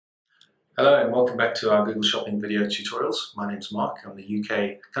Hello and welcome back to our Google Shopping video tutorials. My name's Mark, I'm the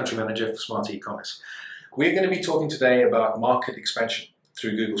UK Country Manager for Smart Ecommerce. We're going to be talking today about market expansion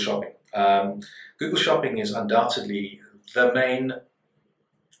through Google Shopping. Google Shopping is undoubtedly the main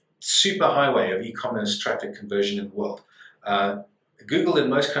superhighway of e-commerce traffic conversion in the world. Google in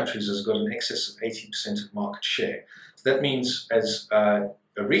most countries has got an excess of 80% of market share. So that means as a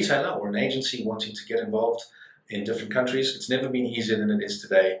retailer or an agency wanting to get involved in different countries, it's never been easier than it is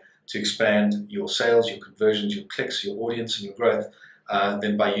today to expand your sales, your conversions, your clicks, your audience and your growth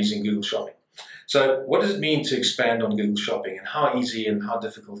than by using Google Shopping. So what does it mean to expand on Google Shopping, and how easy and how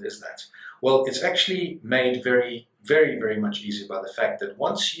difficult is that? Well, it's actually made very much easier by the fact that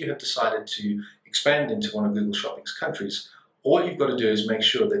once you have decided to expand into one of Google Shopping's countries, all you've got to do is make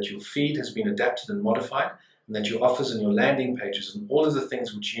sure that your feed has been adapted and modified, and that your offers and your landing pages and all of the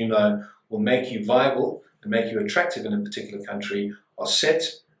things which you know will make you viable and make you attractive in a particular country are set.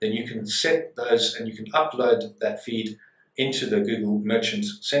 Then you can set those and you can upload that feed into the Google Merchant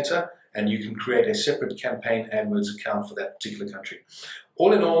Center, and you can create a separate campaign AdWords account for that particular country.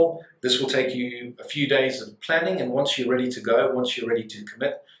 All in all, this will take you a few days of planning, and once you're ready to go, once you're ready to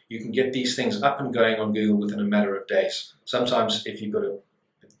commit, you can get these things up and going on Google within a matter of days. Sometimes if you've got a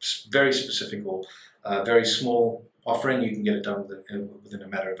very specific or very small offering, you can get it done within a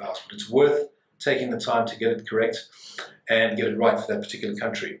matter of hours, but it's worth taking the time to get it correct and get it right for that particular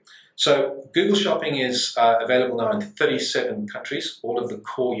country. So Google Shopping is available now in 37 countries. All of the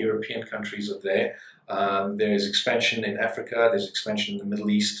core European countries are there. There is expansion in Africa, there's expansion in the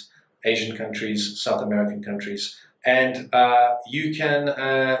Middle East, Asian countries, South American countries, and you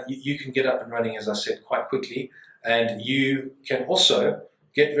can get up and running, as I said, quite quickly, and you can also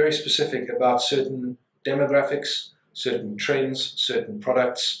get very specific about certain demographics, certain trends, certain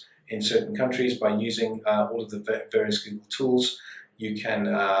products in certain countries by using all of the various Google tools. You can,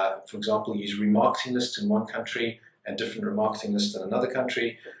 for example, use remarketing lists in one country and different remarketing lists in another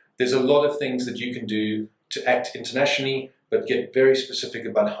country. There's a lot of things that you can do to act internationally, but get very specific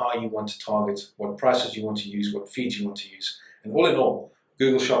about how you want to target, what prices you want to use, what feeds you want to use. And all in all,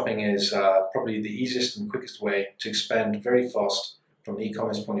 Google Shopping is probably the easiest and quickest way to expand very fast from an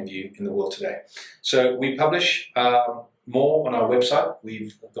e-commerce point of view in the world today. So we publish more on our website.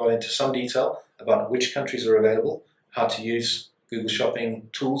 We've gone into some detail about which countries are available, how to use Google Shopping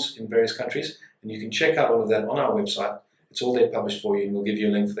tools in various countries, and you can check out all of that on our website. It's all there published for you, and we'll give you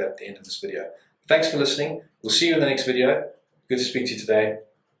a link for that at the end of this video. Thanks for listening. We'll see you in the next video. Good to speak to you today.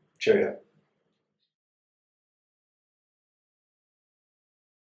 Cheerio.